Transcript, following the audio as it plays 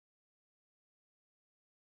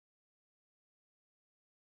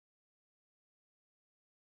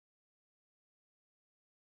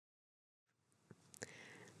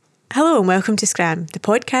Hello and welcome to Scram, the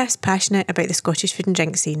podcast passionate about the Scottish food and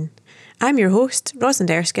drink scene. I'm your host, Rosalind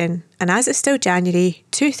Erskine, and as it's still January,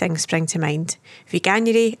 two things spring to mind: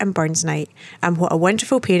 Veganuary and Burns Night, and what a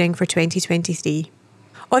wonderful pairing for 2023.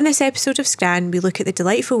 On this episode of Scran, we look at the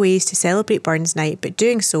delightful ways to celebrate Burns Night, but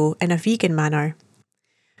doing so in a vegan manner.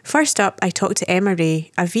 First up, I talked to Emma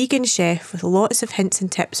Ray, a vegan chef with lots of hints and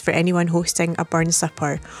tips for anyone hosting a Burns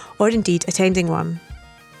supper, or indeed attending one.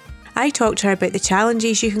 I talked to her about the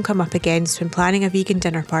challenges you can come up against when planning a vegan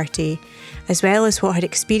dinner party, as well as what her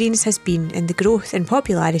experience has been in the growth and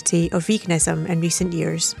popularity of veganism in recent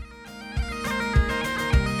years.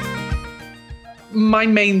 My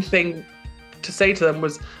main thing to say to them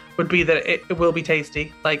would be that it will be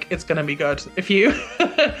tasty. Like, it's going to be good. If you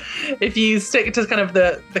if you stick to kind of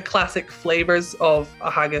the classic flavors of a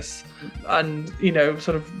haggis and, you know,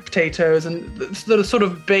 sort of potatoes and the sort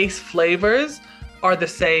of base flavors are the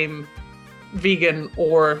same vegan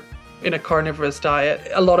or in a carnivorous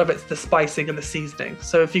diet. A lot of it's the spicing and the seasoning.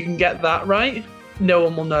 So if you can get that right, no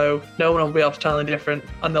one will know. No one will be able to tell any different,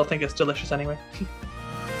 and they'll think it's delicious anyway.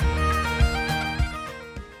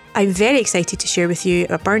 I'm very excited to share with you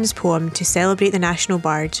a Burns poem to celebrate the National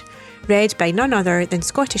Bard, read by none other than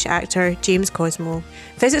Scottish actor James Cosmo.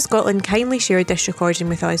 Visit Scotland kindly shared this recording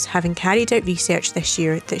with us, having carried out research this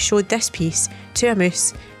year that showed this piece, To a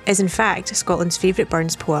Moose, is in fact Scotland's favourite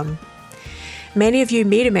Burns poem. Many of you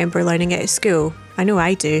may remember learning it at school. I know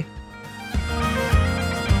I do.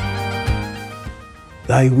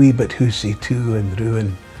 Thy wee but hoosie too in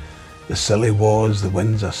ruin, the silly was the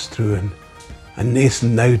winds are strewing, and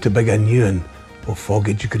nason now to big a new un o'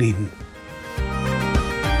 foggage green.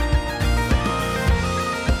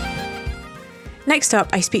 Next up,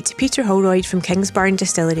 I speak to Peter Holroyd from Kingsbarn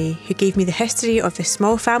Distillery, who gave me the history of this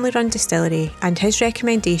small family-run distillery and his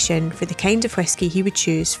recommendation for the kind of whisky he would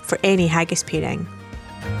choose for any haggis pairing.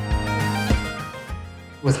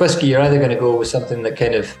 With whisky, you're either going to go with something that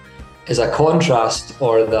kind of is a contrast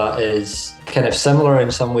or that is kind of similar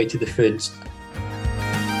in some way to the foods.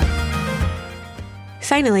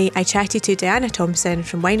 Finally, I chatted to Diana Thompson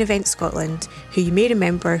from Wine Events Scotland, who you may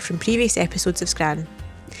remember from previous episodes of Scran.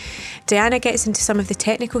 Diana gets into some of the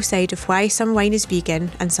technical side of why some wine is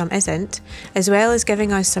vegan and some isn't, as well as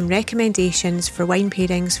giving us some recommendations for wine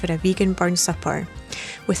pairings for a vegan Burns supper,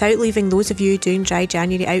 without leaving those of you doing Dry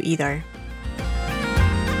January out either.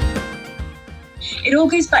 It all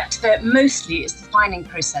goes back to mostly it's the fining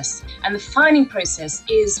process. And the fining process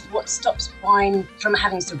is what stops wine from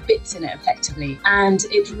having sort of bits in it effectively. And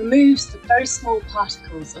it removes the very small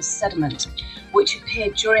particles of sediment which appear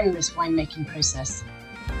during this winemaking process.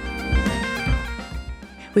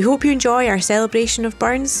 We hope you enjoy our celebration of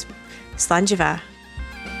Burns. Slàinte mhath.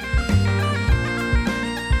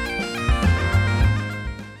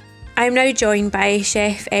 I'm now joined by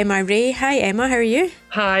Chef Emma Ray. Hi Emma, how are you?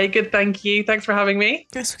 Hi, good, thank you. Thanks for having me.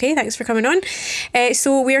 That's okay, thanks for coming on.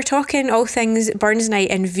 So we are talking all things Burns Night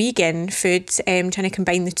and vegan foods, trying to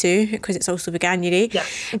combine the two because it's also Veganuary. Yeah.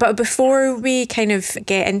 But before we kind of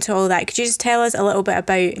get into all that, could you just tell us a little bit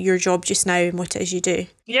about your job just now and what it is you do?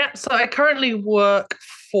 Yeah, so I currently work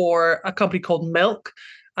for a company called Milk.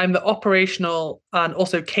 I'm the operational and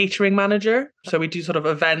also catering manager. So we do sort of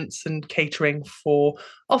events and catering for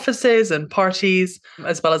offices and parties,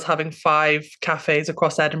 as well as having 5 cafes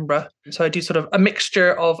across Edinburgh. So I do sort of a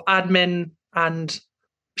mixture of admin and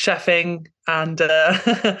chefing and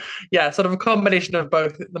sort of a combination of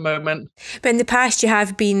both at the moment. But in the past you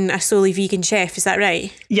have been a solely vegan chef, is that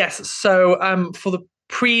right? Yes. So for the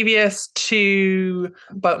previous to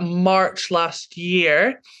about March last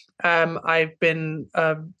year, I've been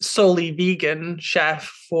a solely vegan chef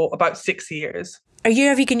for about 6 years. Are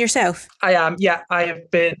you a vegan yourself? I am, yeah. I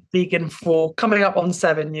have been vegan for coming up on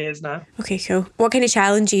 7 years now. Okay, cool. What kind of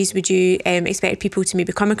challenges would you expect people to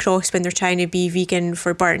maybe come across when they're trying to be vegan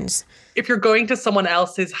for Burns? If you're going to someone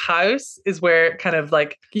else's house is where kind of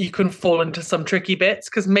like you can fall into some tricky bits,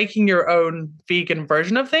 because making your own vegan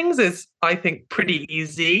version of things is, I think, pretty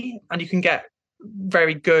easy, and you can get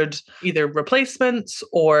very good either replacements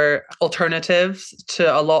or alternatives to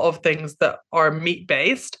a lot of things that are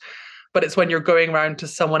meat-based. But it's when you're going around to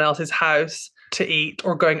someone else's house to eat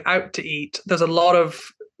or going out to eat, there's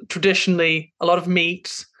traditionally a lot of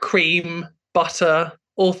meat, cream, butter,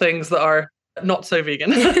 all things that are not so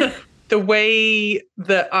vegan. The way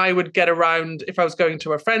that I would get around if I was going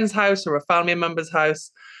to a friend's house or a family member's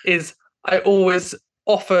house is I always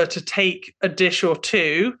offer to take a dish or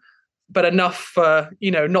two, but enough for,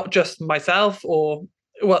 not just myself or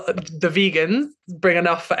the vegans, bring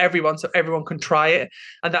enough for everyone so everyone can try it.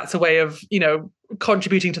 And that's a way of,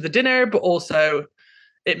 contributing to the dinner, but also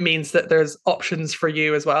it means that there's options for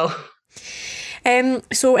you as well.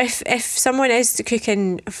 So if someone is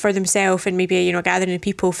cooking for themselves and maybe, you know, gathering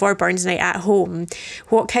people for Burns Night at home,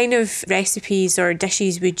 what kind of recipes or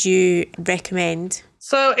dishes would you recommend?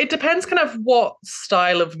 So it depends kind of what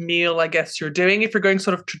style of meal, I guess, you're doing. If you're going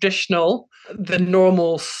sort of traditional, the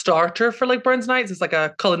normal starter for like Burns Nights is like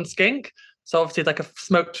a Cullen skink. So obviously like a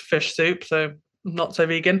smoked fish soup, so not so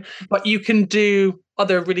vegan. But you can do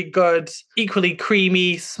other really good, equally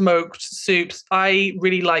creamy smoked soups. I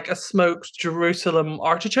really like a smoked Jerusalem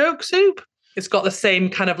artichoke soup. It's got the same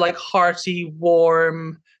kind of like hearty,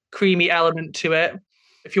 warm, creamy element to it.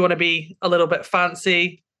 If you want to be a little bit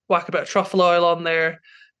fancy, whack a bit of truffle oil on there,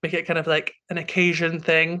 make it kind of like an occasion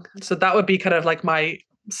thing. So that would be kind of like my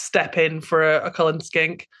step in for a Cullen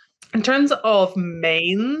skink. In terms of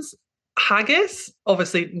mains, haggis,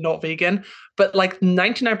 obviously not vegan, but like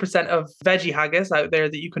 99% of veggie haggis out there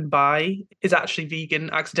that you can buy is actually vegan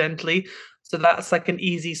accidentally. So that's like an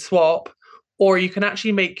easy swap. Or you can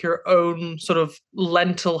actually make your own sort of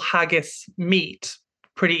lentil haggis meat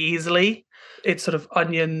pretty easily. It's sort of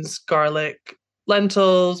onions, garlic,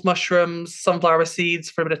 lentils, mushrooms, sunflower seeds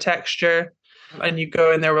for a bit of texture. And you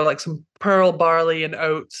go in there with like some pearl barley and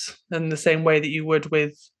oats in the same way that you would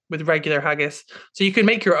with regular haggis. So you can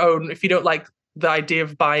make your own if you don't like the idea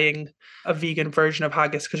of buying a vegan version of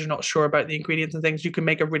haggis because you're not sure about the ingredients and things. You can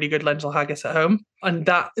make a really good lentil haggis at home. And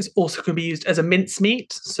that is also can be used as a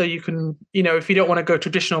mincemeat. So you can, you know, if you don't want to go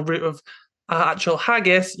traditional route of actual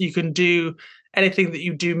haggis, you can do anything that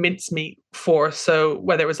you do mincemeat for. So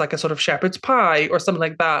whether it was like a sort of shepherd's pie or something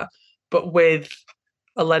like that, but with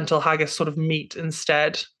a lentil haggis sort of meat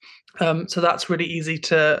instead. So that's a really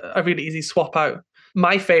easy swap out.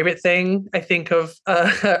 My favorite thing, I think, of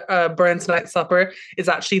Burns Night supper is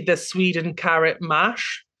actually the Swede and carrot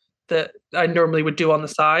mash that I normally would do on the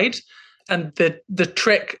side. And the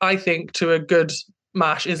trick, I think, to a good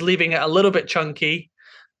mash is leaving it a little bit chunky.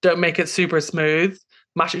 Don't make it super smooth.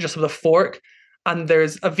 Mash it just with a fork. And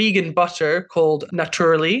there's a vegan butter called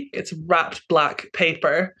Naturli. It's wrapped black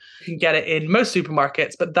paper. You can get it in most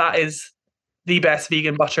supermarkets, but that is the best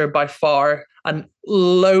vegan butter by far. And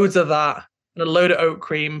loads of that, and a load of oat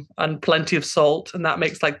cream and plenty of salt. And that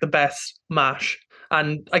makes like the best mash.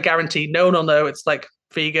 And I guarantee no one will know it's like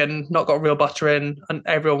vegan, not got real butter in, and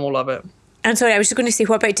everyone will love it. And sorry, I was just going to say,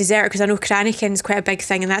 what about dessert? Because I know Cranachan's quite a big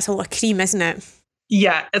thing and that's a lot of cream, isn't it?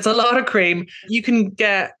 Yeah, it's a lot of cream. You can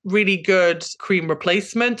get really good cream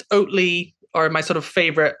replacement. Oatly are my sort of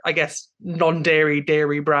favorite, I guess, non-dairy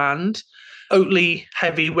dairy brand. Oatly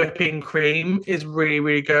heavy whipping cream is really,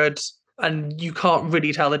 really good. And you can't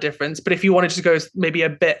really tell the difference. But if you wanted to go maybe a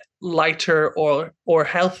bit lighter or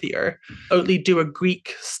healthier, Oatly do a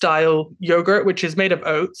Greek style yogurt, which is made of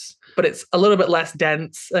oats, but it's a little bit less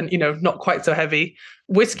dense and, you know, not quite so heavy.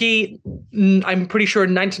 Whiskey, I'm pretty sure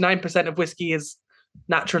 99% of whiskey is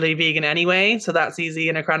naturally vegan anyway. So that's easy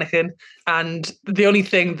in a Cranachan. And the only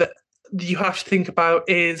thing that you have to think about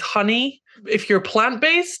is honey. If you're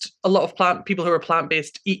plant-based, a lot of people who are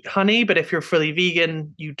plant-based eat honey, but if you're fully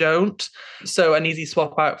vegan, you don't. So an easy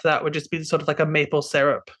swap out for that would just be sort of like a maple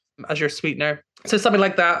syrup as your sweetener. So something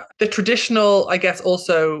like that. The traditional, I guess,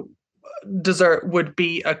 also dessert would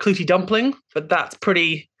be a clootie dumpling, but that's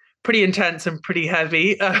pretty intense and pretty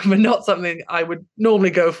heavy, but not something I would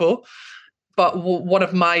normally go for. But one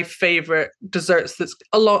of my favorite desserts that's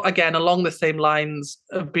along the same lines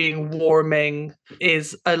of being warming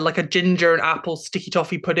is like a ginger and apple sticky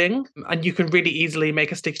toffee pudding. And you can really easily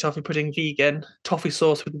make a sticky toffee pudding vegan, toffee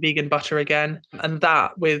sauce with vegan butter again. And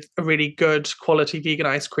that with a really good quality vegan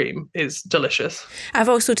ice cream is delicious. I've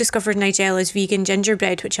also discovered Nigella's vegan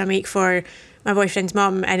gingerbread, which I make for my boyfriend's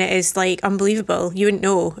mum, and it is like unbelievable. You wouldn't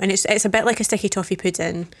know. And it's a bit like a sticky toffee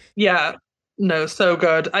pudding. Yeah. No, so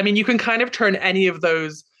good. I mean, you can kind of turn any of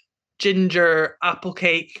those ginger, apple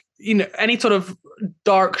cake, you know, any sort of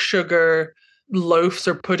dark sugar loaves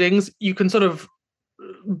or puddings, you can sort of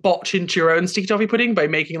botch into your own sticky toffee pudding by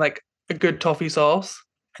making like a good toffee sauce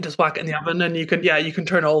and just whack it in the oven. And you can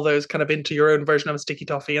turn all those kind of into your own version of a sticky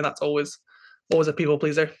toffee. And that's always a people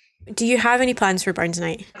pleaser. Do you have any plans for Burns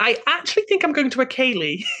Night? I actually think I'm going to a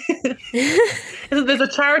Ceilidh. There's a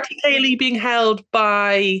charity Ceilidh being held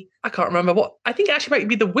by, I can't remember what, I think it actually might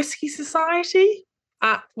be the Whiskey Society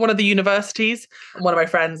at one of the universities. One of my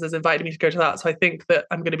friends has invited me to go to that, so I think that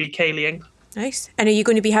I'm going to be Ceilidhing. Nice. And are you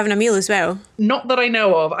going to be having a meal as well? Not that I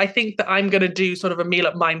know of. I think that I'm going to do sort of a meal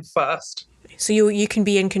at mine first. So you can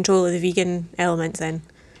be in control of the vegan element then?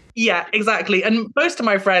 Yeah, exactly. And most of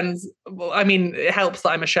my friends, well, I mean, it helps that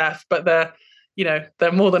I'm a chef, but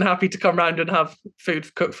they're more than happy to come round and have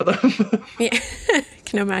food cooked for them. Yeah.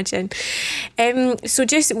 can imagine. So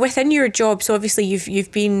just within your job, so obviously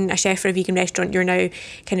you've been a chef for a vegan restaurant, you're now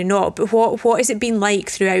kind of not, but what has it been like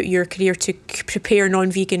throughout your career to prepare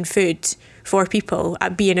non-vegan food for people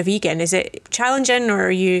at being a vegan? Is it challenging, or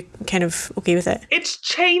are you kind of okay with it? It's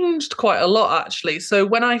changed quite a lot, actually. So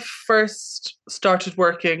when I first started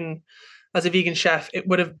working as a vegan chef, it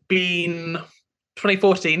would have been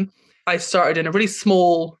 2014. I started in a really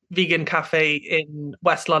small vegan cafe in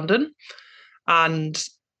West London, and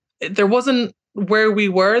there wasn't where we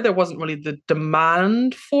were, there wasn't really the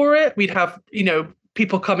demand for it. We'd have,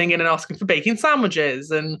 people coming in and asking for bacon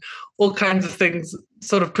sandwiches and all kinds of things,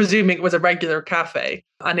 sort of presuming it was a regular cafe.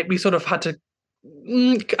 And we sort of had to,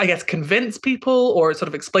 I guess, convince people or sort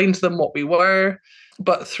of explain to them what we were.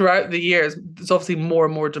 But throughout the years, there's obviously more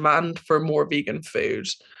and more demand for more vegan food.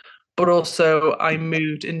 But also I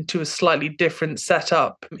moved into a slightly different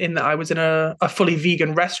setup in that I was in a fully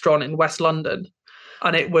vegan restaurant in West London.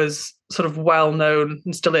 And it was sort of well known,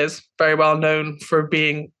 and still is very well known, for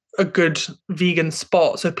being a good vegan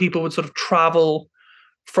spot. So people would sort of travel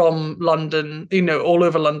from London, all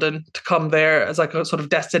over London, to come there as like a sort of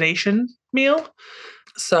destination meal.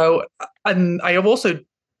 So, and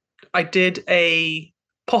I did a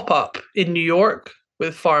pop-up in New York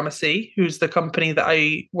with Pharmacy, who's the company that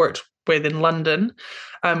I worked with in London.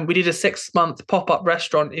 We did a 6-month pop-up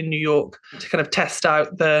restaurant in New York to kind of test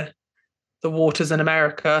out the waters in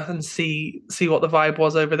America and see what the vibe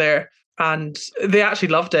was over there. And they actually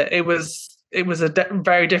loved it. It was a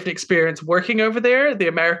very different experience working over there. The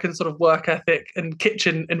American sort of work ethic and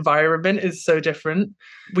kitchen environment is so different.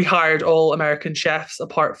 We hired all American chefs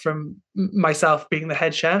apart from myself being the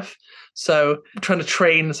head chef. So trying to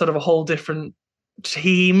train sort of a whole different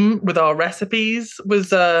team with our recipes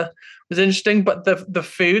was interesting. But the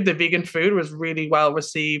food, the vegan food, was really well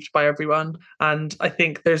received by everyone. And I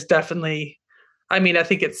think there's definitely, I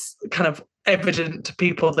think it's kind of evident to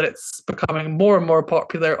people that it's becoming more and more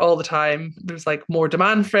popular all the time. There's like more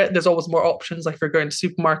demand for it. There's always more options, like if you're going to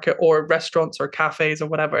supermarket or restaurants or cafes or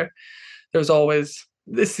whatever,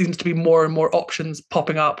 this seems to be more and more options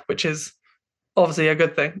popping up, which is obviously a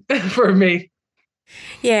good thing for me.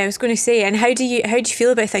 Yeah, I was going to say, and how do you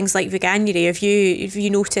feel about things like veganuary? Have you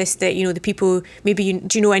noticed that the people, maybe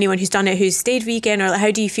do you know anyone who's done it who's stayed vegan, or how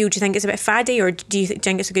do you feel? Do you think it's a bit faddy, or do you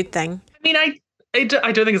think it's a good thing? I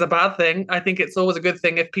don't think it's a bad thing. I think it's always a good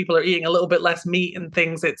thing if people are eating a little bit less meat and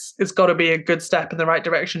things. It's got to be a good step in the right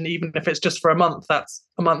direction, even if it's just for a month. That's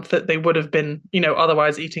a month that they would have been,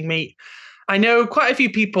 otherwise eating meat. I know quite a few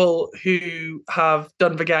people who have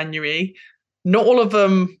done veganuary. Not all of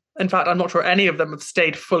them, in fact, I'm not sure any of them have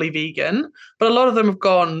stayed fully vegan, but a lot of them have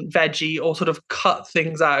gone veggie or sort of cut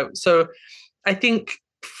things out. So I think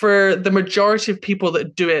for the majority of people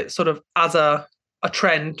that do it sort of as a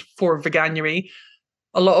trend for veganuary,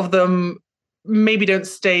 a lot of them maybe don't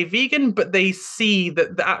stay vegan, but they see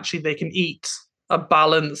that actually they can eat a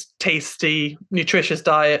balanced, tasty, nutritious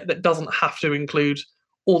diet that doesn't have to include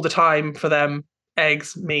all the time for them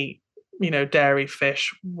eggs, meat, dairy,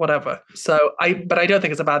 fish, whatever. So but I don't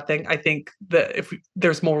think it's a bad thing. I think that if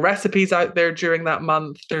there's more recipes out there during that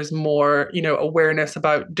month, there's more, awareness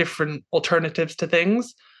about different alternatives to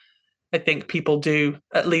things. I think people do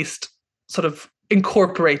at least sort of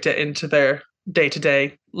incorporate it into their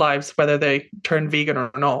day-to-day lives, whether they turn vegan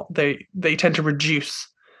or not. They tend to reduce,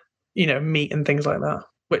 meat and things like that.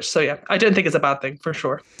 I don't think it's a bad thing for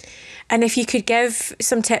sure. And if you could give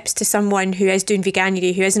some tips to someone who is doing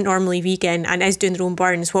veganuary, who isn't normally vegan and is doing their own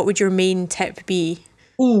burns, what would your main tip be?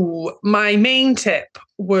 My main tip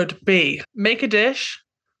would be make a dish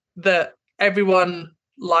that everyone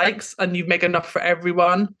likes and you make enough for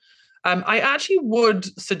everyone. I actually would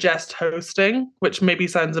suggest hosting, which maybe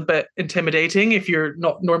sounds a bit intimidating if you're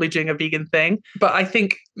not normally doing a vegan thing. But I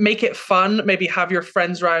think make it fun, maybe have your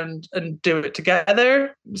friends around and do it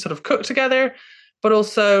together, sort of cook together. But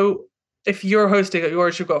also, if you're hosting at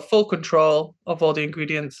yours, you've got full control of all the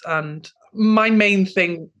ingredients. And my main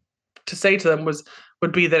thing to say to them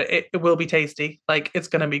would be that it will be tasty. Like, it's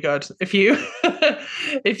going to be good. If you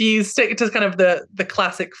if you stick to kind of the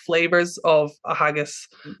classic flavors of a haggis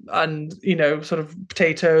and, sort of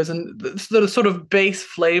potatoes, and the sort of base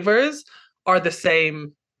flavors are the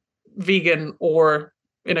same vegan or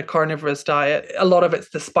in a carnivorous diet. A lot of it's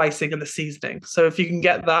the spicing and the seasoning. So if you can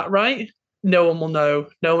get that right, no one will know.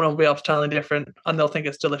 No one will be able to tell any different, and they'll think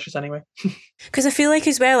it's delicious anyway. Because I feel like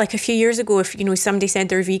as well, like a few years ago, if somebody said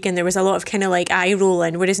they're vegan, there was a lot of kind of like eye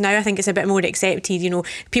rolling. Whereas now I think it's a bit more accepted.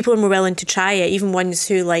 People are more willing to try it. Even ones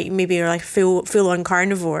who like maybe are like full on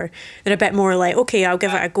carnivore, they're a bit more like, okay, I'll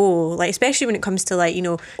give it a go. Like especially when it comes to like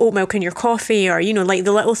oat milk in your coffee, or like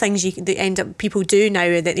the little things that end up people do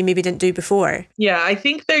now that they maybe didn't do before. Yeah, I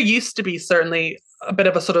think there used to be certainly a bit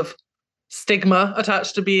of a sort of stigma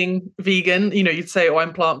attached to being vegan. You'd say, oh,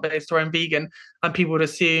 I'm plant-based or I'm vegan, and people would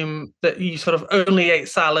assume that you sort of only ate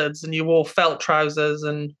salads and you wore felt trousers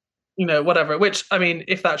and whatever, which, I mean,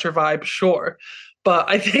 if that's your vibe, sure. But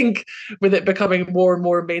I think with it becoming more and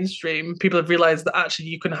more mainstream, people have realized that actually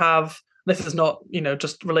you can have, this is not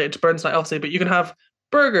just related to Burns Night obviously, but you can have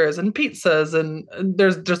burgers and pizzas, and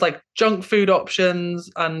there's like junk food options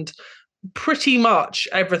and pretty much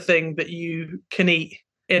everything that you can eat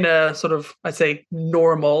in a sort of, I'd say,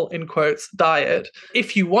 normal, in quotes, diet.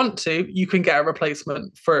 If you want to, you can get a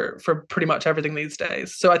replacement for pretty much everything these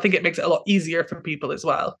days. So I think it makes it a lot easier for people as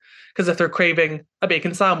well. Because if they're craving a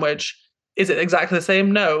bacon sandwich, is it exactly the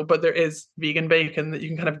same? No, but there is vegan bacon that you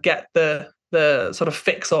can kind of get the sort of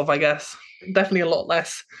fix of, I guess. Definitely a lot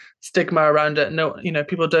less stigma around it. No,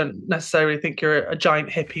 people don't necessarily think you're a giant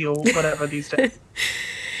hippie or whatever these days.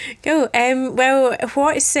 Cool. Well,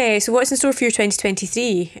 what's in store for your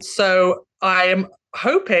 2023? So I am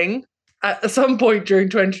hoping at some point during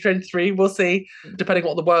 2023, we'll see, depending on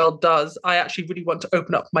what the world does, I actually really want to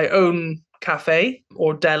open up my own cafe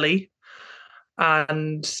or deli.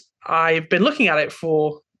 And I've been looking at it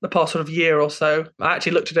for the past sort of year or so. I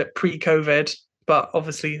actually looked at it pre-COVID, but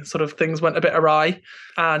obviously sort of things went a bit awry.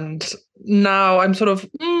 And now I'm sort of,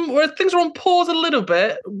 where things are on pause a little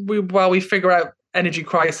bit while we figure out energy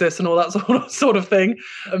crisis and all that sort of thing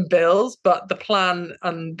and bills. But the plan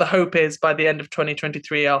and the hope is by the end of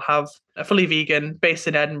 2023, I'll have a fully vegan, based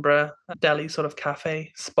in Edinburgh, deli sort of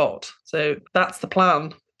cafe spot. So that's the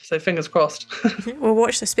plan. So fingers crossed. We'll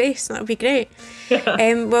watch the space. That'll be great.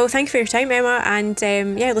 Yeah. Well, thank you for your time, Emma. And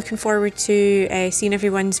looking forward to seeing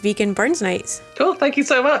everyone's vegan Burns nights. Cool. Thank you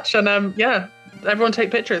so much. And everyone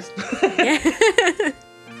take pictures. Yeah.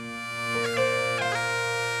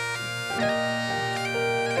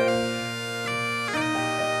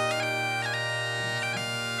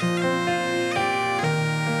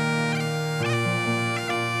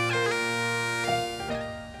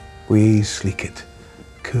 We sleekit,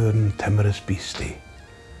 Curn timorous beastie.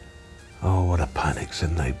 Oh, what a panic's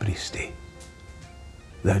in thy breastie.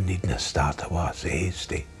 Thou needna start a wa sae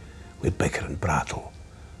hasty, wi' bicker and brattle.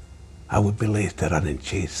 I would be laith to run and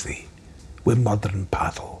chase thee, wi' murder and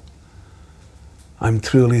paddle. I'm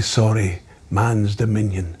truly sorry man's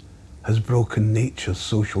dominion has broken nature's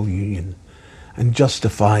social union, and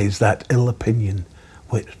justifies that ill opinion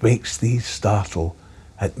which makes thee startle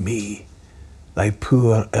at me, thy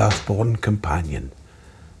poor earth-born companion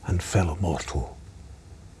and fellow mortal.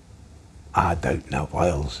 I doubt na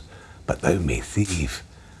whiles, but thou may thieve,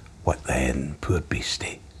 what then, poor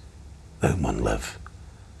beastie, thou mun live.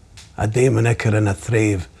 A daemonicker in a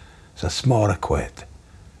thrave, is a sma requet.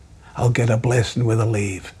 I'll get a blessing with a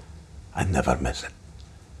lave, and never miss it.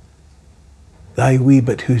 Thy wee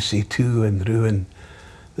bit hoosie too in ruin,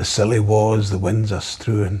 the silly was the winds are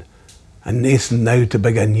strewing, and nasin now to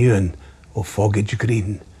big a new un, o foggage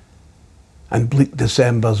green, and bleak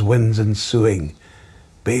December's winds ensuing,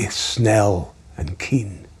 baith snell and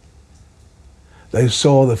keen. Thou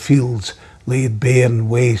saw the fields laid bare and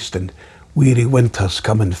waste, and weary winters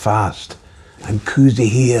coming fast, and coosy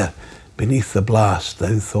here beneath the blast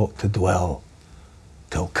thou thought to dwell,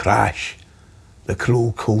 till crash, the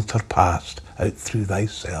cruel coulter passed out through thy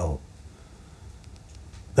cell.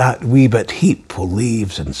 That wee bit heap o'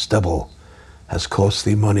 leaves and stibble has cost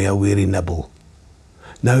thee mony a weary nibble.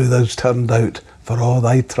 Now thou's turned out for all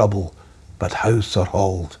thy trouble, but house or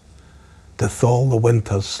hold, to thaw the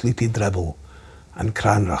winter's sleety dribble, and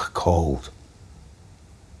Cranrach called.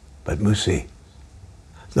 But Moosie,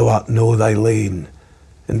 thou art know thy lane,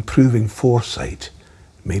 in proving foresight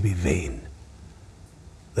may be vain.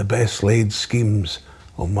 The best laid schemes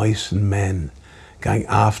o' mice and men gang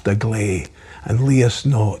after gley, and lea us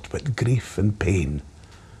naught but grief and pain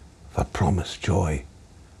for promised joy.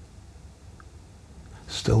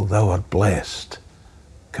 Still thou art blessed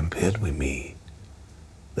compared with me.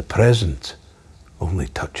 The present only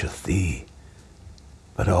toucheth thee,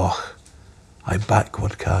 but och, I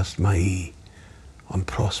backward cast my ee on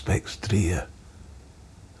prospects drear,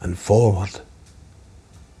 and forward,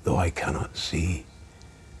 though I cannot see,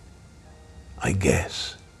 I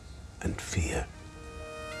guess and fear.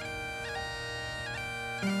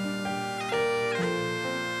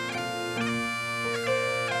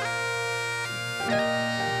 I'm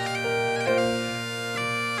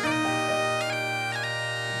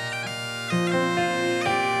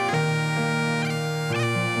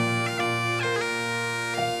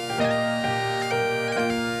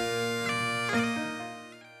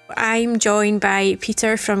joined by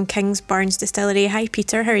Peter from Kingsbarns Distillery. Hi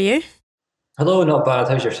Peter, how are you? Hello, not bad.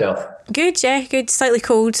 How's yourself? Good, yeah, good. Slightly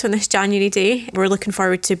cold on this January day. We're looking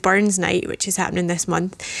forward to Burns Night, which is happening this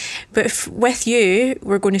month. But with you,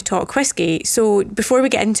 we're going to talk whisky. So before we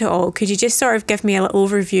get into it all, could you just sort of give me a little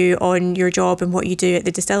overview on your job and what you do at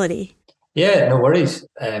the distillery? Yeah, no worries.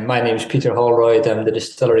 My name's Peter Holroyd. I'm the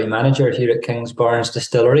distillery manager here at Kingsbarns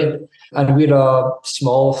Distillery. And we're a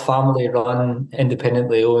small family-run,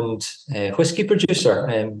 independently owned whisky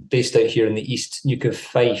producer based out here in the East Nuke of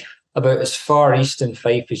Fife. About as far east in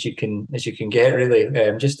Fife as you can get, really,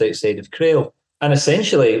 just outside of Crail. And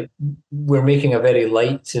essentially, we're making a very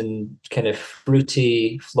light and kind of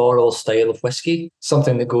fruity, floral style of whiskey,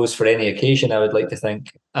 something that goes for any occasion, I would like to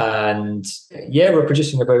think. And yeah, we're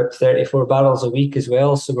producing about 34 barrels a week as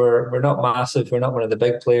well. So we're not massive. We're not one of the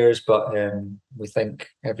big players, but we think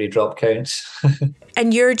every drop counts.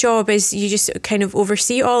 And your job is you just kind of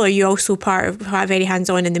oversee it all, or are you also very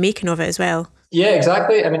hands-on in the making of it as well? Yeah,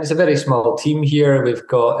 exactly. I mean, it's a very small team here. We've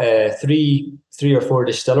got three or four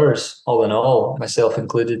distillers, all in all, myself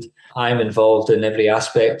included. I'm involved in every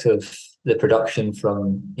aspect of the production,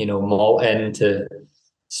 from malt in to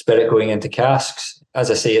spirit going into casks. As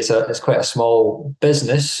I say, it's quite a small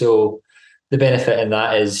business, so the benefit in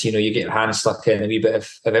that is you get your hands stuck in a wee bit of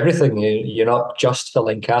everything. You're not just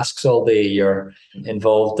filling casks all day. You're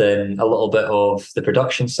involved in a little bit of the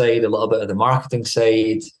production side, a little bit of the marketing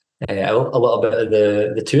side. A little bit of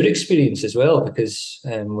the tour experience as well, because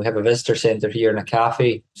we have a visitor centre here and a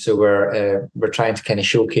cafe, so we're trying to kind of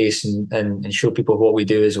showcase and show people what we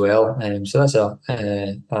do as well. So that's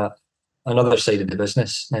another side of the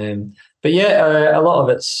business. But yeah, a lot of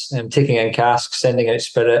it's taking in casks, sending out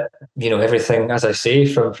spirit, everything, as I say,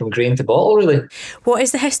 from grain to bottle, really. What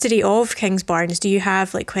is the history of Kingsbarns? Do you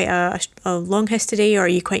have like quite a long history, or are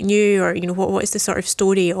you quite new, or what is the sort of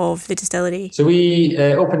story of the distillery? So we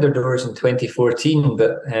opened our doors in 2014,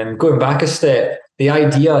 but going back a step, the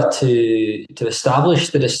idea to establish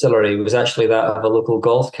the distillery was actually that of a local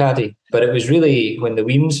golf caddy. But it was really when the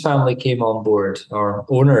Weems family came on board, our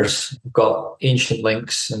owners got ancient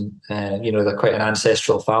links, and they're quite an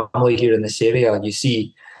ancestral family here in this area. You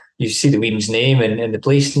see the Weems name and the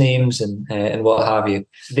place names and what have you.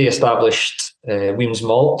 They established Weems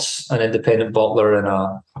Malts, an independent bottler and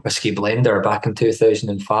a whisky blender, back in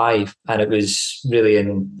 2005. And it was really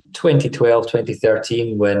in 2012,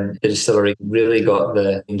 2013 when the distillery really got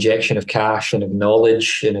the injection of cash and of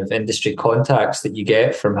knowledge and of industry contacts that you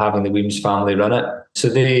get from having the Weems family run it. So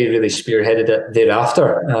they really spearheaded it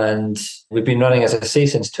thereafter. And we've been running, as I say,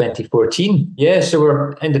 since 2014. Yeah, so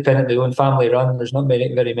we're independently owned, family run. There's not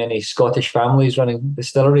very many Scottish families running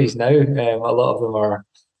distilleries now. A lot of them are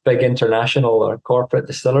big international or corporate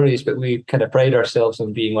distilleries, but we kind of pride ourselves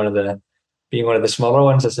on being one of the smaller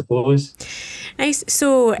ones, I suppose. Nice.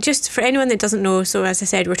 So just for anyone that doesn't know, so as I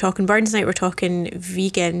said, we're talking Burns Night, we're talking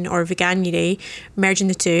vegan or veganuary, merging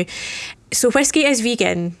the two. So whiskey is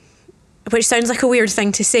vegan, which sounds like a weird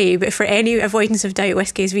thing to say, but for any avoidance of doubt,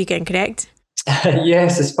 whiskey is vegan, correct?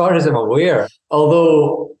 Yes, as far as I'm aware.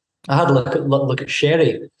 Although I had a look at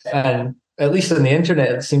sherry, and at least on the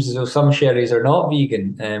internet, it seems as though some sherries are not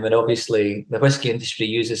vegan. And obviously the whiskey industry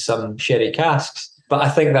uses some sherry casks. But I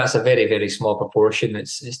think that's a very, very small proportion.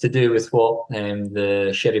 It's to do with what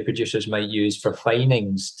the sherry producers might use for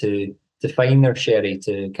finings to fine their sherry,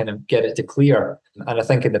 to kind of get it to clear. And I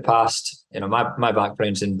think in the past, my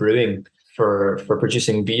background's in brewing. For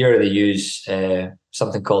producing beer, they use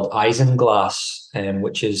something called isinglass,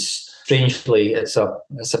 which is, strangely, it's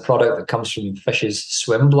a product that comes from fish's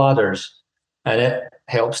swim bladders, and it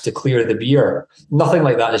helps to clear the beer. Nothing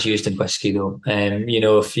like that is used in whiskey, though.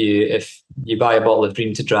 If you buy a bottle of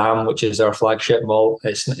Dream to Dram, which is our flagship malt,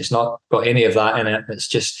 it's not got any of that in it. It's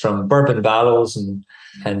just from bourbon barrels and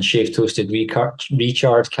shave toasted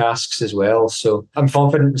recharred casks as well. So I'm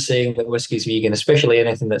confident in saying that whiskey's vegan, especially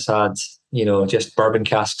anything that's had just bourbon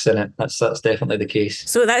casks in it. That's definitely the case.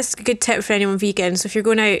 So that's a good tip for anyone vegan. So if you're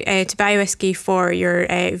going out to buy whiskey for your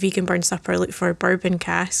vegan burn supper, look for bourbon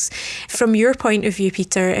casks. From your point of view,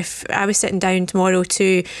 Peter, if I was sitting down tomorrow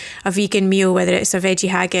to a vegan meal, whether it's a veggie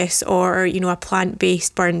haggis or a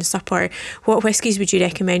plant-based burn supper, what whiskies would you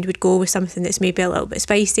recommend would go with something that's maybe a little bit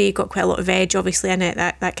spicy, got quite a lot of veg obviously in it,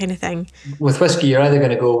 that kind of thing? With whiskey, you're either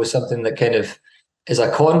going to go with something that kind of is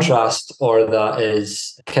a contrast or that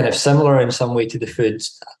is kind of similar in some way to the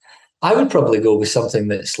foods. I would probably go with something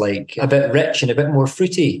that's like a bit rich and a bit more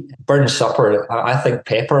fruity. Burns supper, I think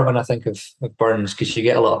pepper when I think of Burns, because you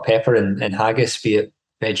get a lot of pepper in haggis, be it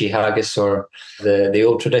veggie haggis or the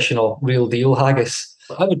old traditional real deal haggis.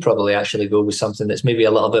 I would probably actually go with something that's maybe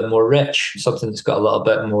a little bit more rich, something that's got a little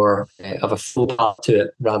bit more of a full palate to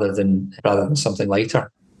it rather than something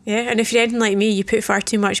lighter. Yeah, and if you're anything like me, you put far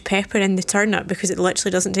too much pepper in the turnip because it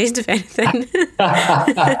literally doesn't taste of anything.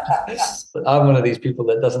 I'm one of these people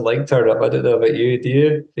that doesn't like turnip. I don't know about you. Do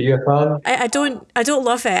you? Are you a fan? I don't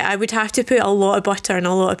love it. I would have to put a lot of butter and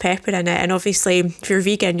a lot of pepper in it. And obviously, if you're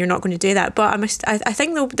vegan, you're not going to do that. But I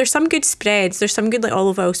think there's some good spreads. There's some good like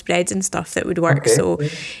olive oil spreads and stuff that would work. Okay. So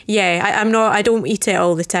yeah, I don't eat it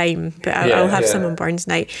all the time, but I'll have some on Burns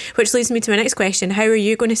night. Which leads me to my next question. How are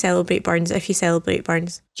you going to celebrate Burns if you celebrate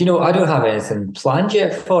Burns? Do you know, I don't have anything planned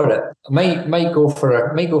yet for it. I might go for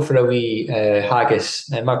a wee haggis.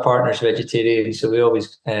 My partner's vegetarian, so we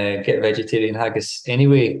always get vegetarian haggis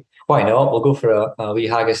anyway. Why not? We'll go for a wee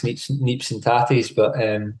haggis neeps and tatties. But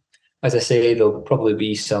as I say, there'll probably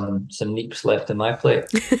be some neeps left in my plate.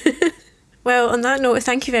 Well, on that note,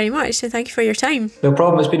 thank you very much, and thank you for your time. No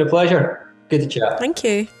problem. It's been a pleasure. Good to chat. Thank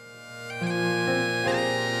you.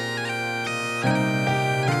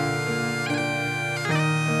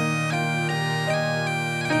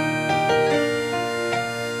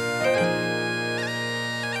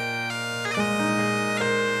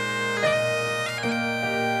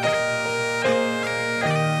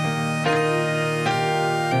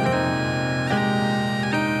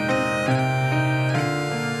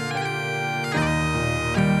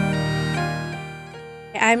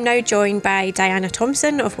 I'm now joined by Diana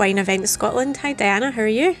Thompson of Wine Events Scotland. Hi Diana, how are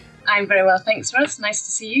you? I'm very well, thanks Roz. Nice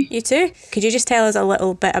to see you. You too. Could you just tell us a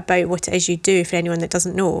little bit about what it is you do for anyone that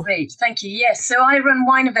doesn't know? Great, thank you. Yes, so I run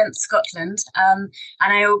Wine Events Scotland and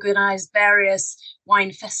I organise various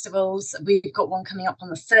wine festivals. We've got one coming up on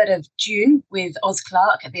the 3rd of June with Oz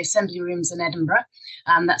Clarke at the Assembly Rooms in Edinburgh.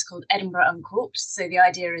 That's called Edinburgh Uncorked. So the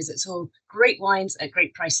idea is it's all great wines at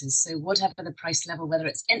great prices. So whatever the price level, whether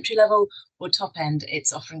it's entry level or top end,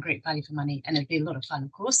 it's offering great value for money. And it'd be a lot of fun,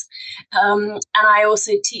 of course. And I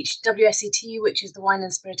also teach WSET, which is the Wine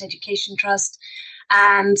and Spirit Education Trust,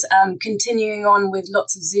 and continuing on with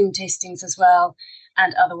lots of Zoom tastings as well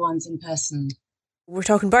and other ones in person. We're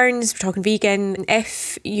talking Burns, we're talking vegan.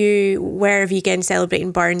 If you were vegan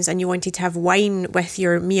celebrating Burns and you wanted to have wine with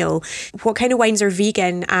your meal, what kind of wines are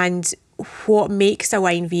vegan and what makes a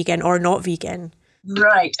wine vegan or not vegan?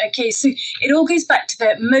 Right. Okay. So it all goes back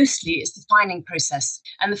to mostly it's the fining process.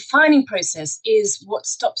 And the fining process is what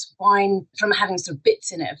stops wine from having sort of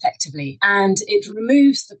bits in it effectively. And it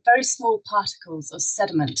removes the very small particles of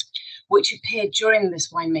sediment which appear during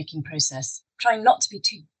this winemaking process. Trying not to be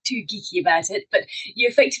too geeky about it, but you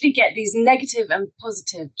effectively get these negative and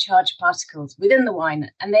positive charged particles within the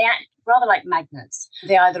wine, and they act rather like magnets.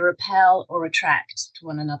 They either repel or attract to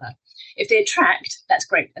one another. If they attract, that's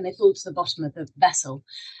great, and they fall to the bottom of the vessel.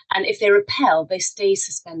 And if they repel, they stay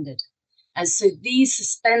suspended. And so these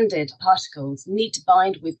suspended particles need to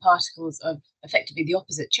bind with particles of effectively the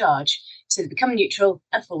opposite charge, so they become neutral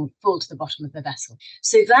and fall to the bottom of the vessel.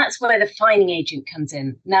 So that's where the fining agent comes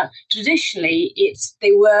in. Now, traditionally,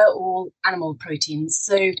 they were all animal proteins.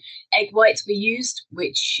 So egg whites were used,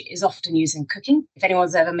 which is often used in cooking. If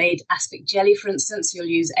anyone's ever made aspic jelly, for instance, you'll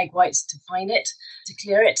use egg whites to fine it, to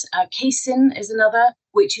clear it. Casein is another,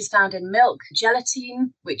 which is found in milk.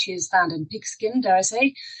 Gelatine, which is found in pigskin, dare I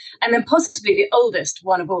say. And then possibly the oldest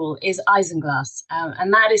one of all is isinglass.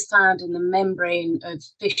 And that is found in the membrane of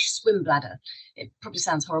fish swim bladder. It probably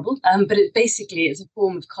sounds horrible, but it basically is a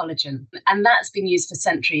form of collagen. And that's been used for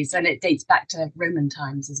centuries, and it dates back to Roman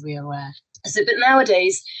times, as we are aware. So, but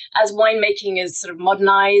nowadays, as winemaking is sort of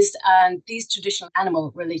modernized and these traditional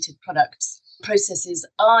animal-related processes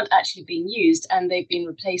aren't actually being used, and they've been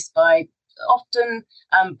replaced by often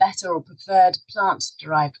better or preferred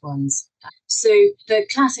plant-derived ones. So the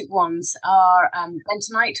classic ones are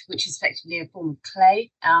bentonite, which is effectively a form of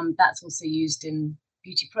clay. That's also used in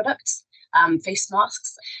beauty products, face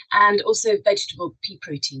masks, and also vegetable pea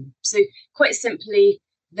protein. So quite simply,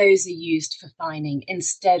 those are used for fining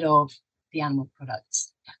instead of the animal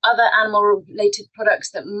products. Other animal-related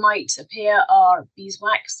products that might appear are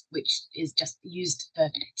beeswax, which is just used for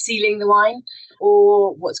sealing the wine,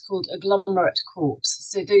 or what's called agglomerate corks.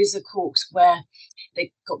 So those are corks where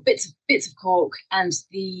they've got bits of cork, and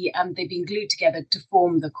they've been glued together to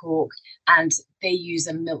form the cork, and they use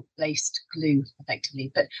a milk-based glue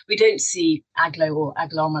effectively. But we don't see agglo or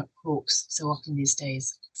agglomerate corks so often these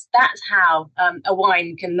days. That's how a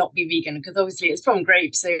wine can not be vegan, because obviously it's from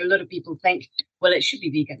grapes, so a lot of people think well, it should be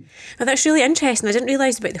vegan. Oh, that's really interesting. I didn't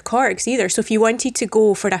realise about the corks either. So if you wanted to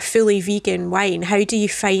go for a fully vegan wine, how do you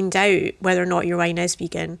find out whether or not your wine is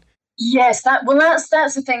vegan? Yes,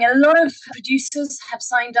 that's the thing. A lot of producers have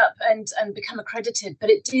signed up and become accredited, but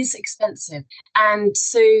it is expensive. And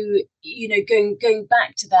so, going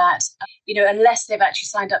back to that, unless they've actually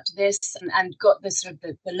signed up to this and got the sort of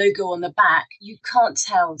the logo on the back, you can't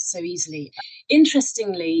tell so easily.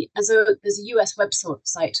 Interestingly, there's a US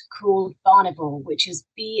website called Barnivore, which is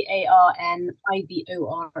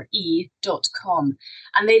BARNIVORE.com,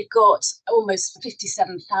 and they've got almost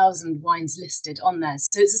 57,000 wines listed on there.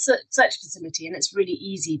 So it's a search facility, and it's really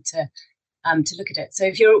easy to look at it. So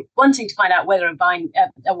if you're wanting to find out whether a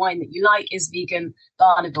wine that you like is vegan,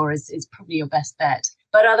 Barnivore is probably your best bet.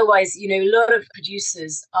 But otherwise, a lot of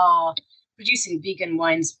producers are producing vegan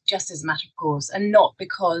wines just as a matter of course, and not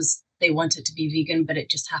because they want it to be vegan, but it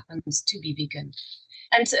just happens to be vegan.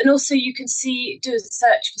 And also you can do a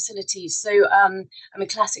search facility. So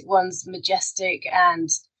classic ones, Majestic and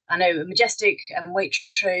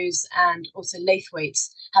Waitrose and also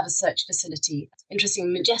Laithwaite's have a search facility.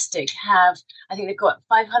 Interesting, Majestic I think they've got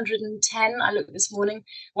 510, I looked this morning,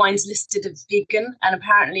 wines listed as vegan, and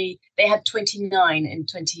apparently they had 29 in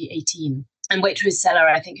 2018. And Waitrose Cellar,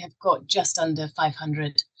 I think, have got just under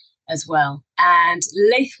 500 as well. And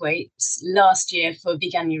Laithwaite's last year for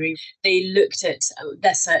Veganuary, they looked at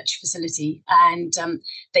their search facility, and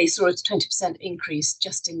they saw a 20% increase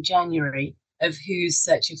just in January of who's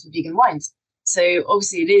searching for vegan wines. So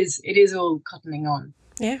obviously it is all cottoning on.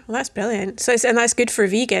 Yeah, well, that's brilliant. So and that's good for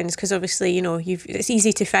vegans because obviously, it's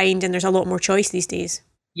easy to find and there's a lot more choice these days.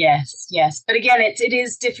 Yes. But again, it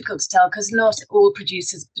is difficult to tell because not all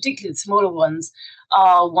producers, particularly the smaller ones,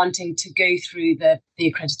 are wanting to go through the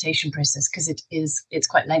accreditation process because it's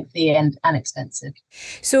quite lengthy and expensive.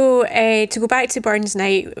 So to go back to Burns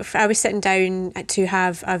Night, if I was sitting down to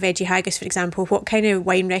have a veggie haggis, for example, what kind of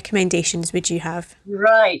wine recommendations would you have?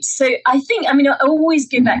 Right. So I always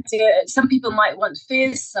go back to, some people might want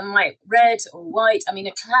fizz, some might red or white.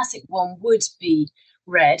 A classic one would be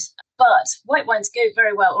red, but white wines go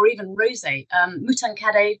very well, or even rosé. Mouton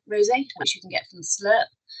Cadet rosé, which you can get from Slurp,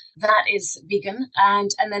 that is vegan. And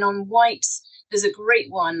then on whites, there's a great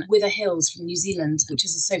one, Wither Hills from New Zealand, which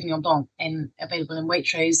is a Sauvignon Blanc available in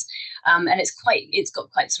Waitrose. And it's got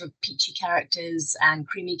quite sort of peachy characters and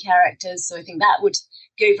creamy characters. So I think that would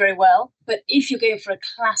go very well. But if you're going for a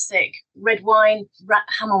classic red wine,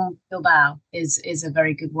 Hamon Bilbao is a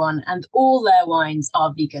very good one. And all their wines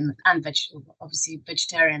are vegan and obviously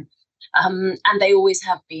vegetarian. And they always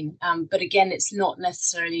have been. But again, it's not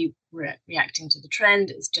necessarily reacting to the trend.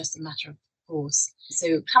 It's just a matter of course.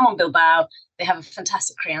 So Hamon Bilbao, they have a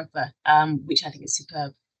fantastic Crianza, which I think is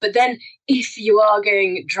superb. But then if you are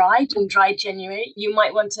going dried January, you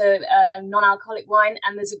might want a non-alcoholic wine.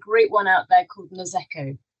 And there's a great one out there called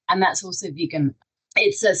Noseko, and that's also vegan.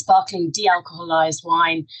 It's a sparkling de-alcoholized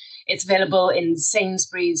wine. It's available in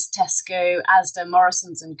Sainsbury's, Tesco, Asda,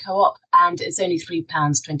 Morrison's and Co-op, and it's only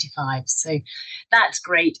 £3.25. So that's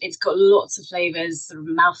great. It's got lots of flavours, sort of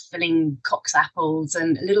mouth-filling Cox apples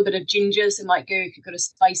and a little bit of ginger. So it might go, if you've got a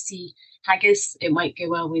spicy haggis, it might go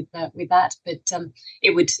well with that. But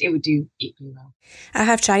it would do equally well. I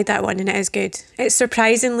have tried that one and it is good. It's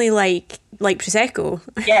surprisingly like Prosecco.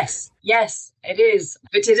 Yes, it is.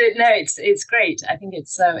 But it's great. I think it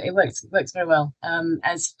works very well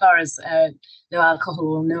as far as no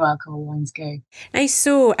alcohol wines go. Nice.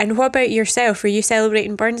 So, and what about yourself? Are you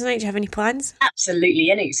celebrating Burns Night? Do you have any plans?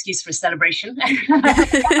 Absolutely, any excuse for a celebration.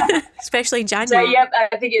 Especially in January. So,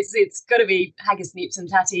 I think it's got to be haggis, neeps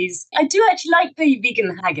and tatties. I do actually like the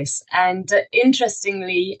vegan haggis, and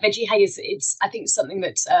interestingly, veggie haggis, it's I think something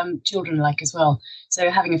that children like as well. So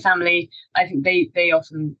having a family, I think they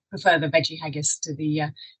often prefer the veggie haggis to the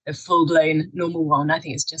full-blown normal one. I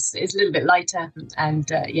think it's a little bit lighter, and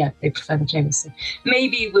they prefer the flavours. So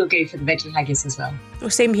maybe we'll go for the veggie haggis as well. Well,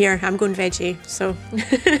 same here. I'm going veggie. So,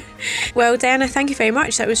 well, Diana, thank you very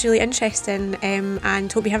much. That was really interesting,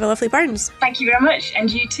 and hope you have a lovely Burns. Thank you very much, and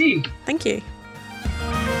you too. Thank you.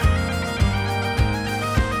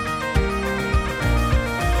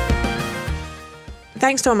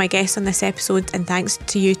 Thanks to all my guests on this episode, and thanks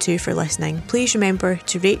to you too for listening. Please remember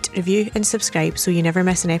to rate, review and subscribe so you never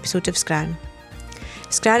miss an episode of Scran.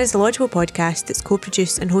 Scran is a Lodgewell podcast that's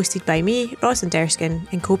co-produced and hosted by me, Rosalind Erskine,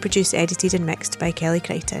 and co-produced, edited and mixed by Kelly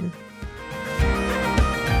Crichton.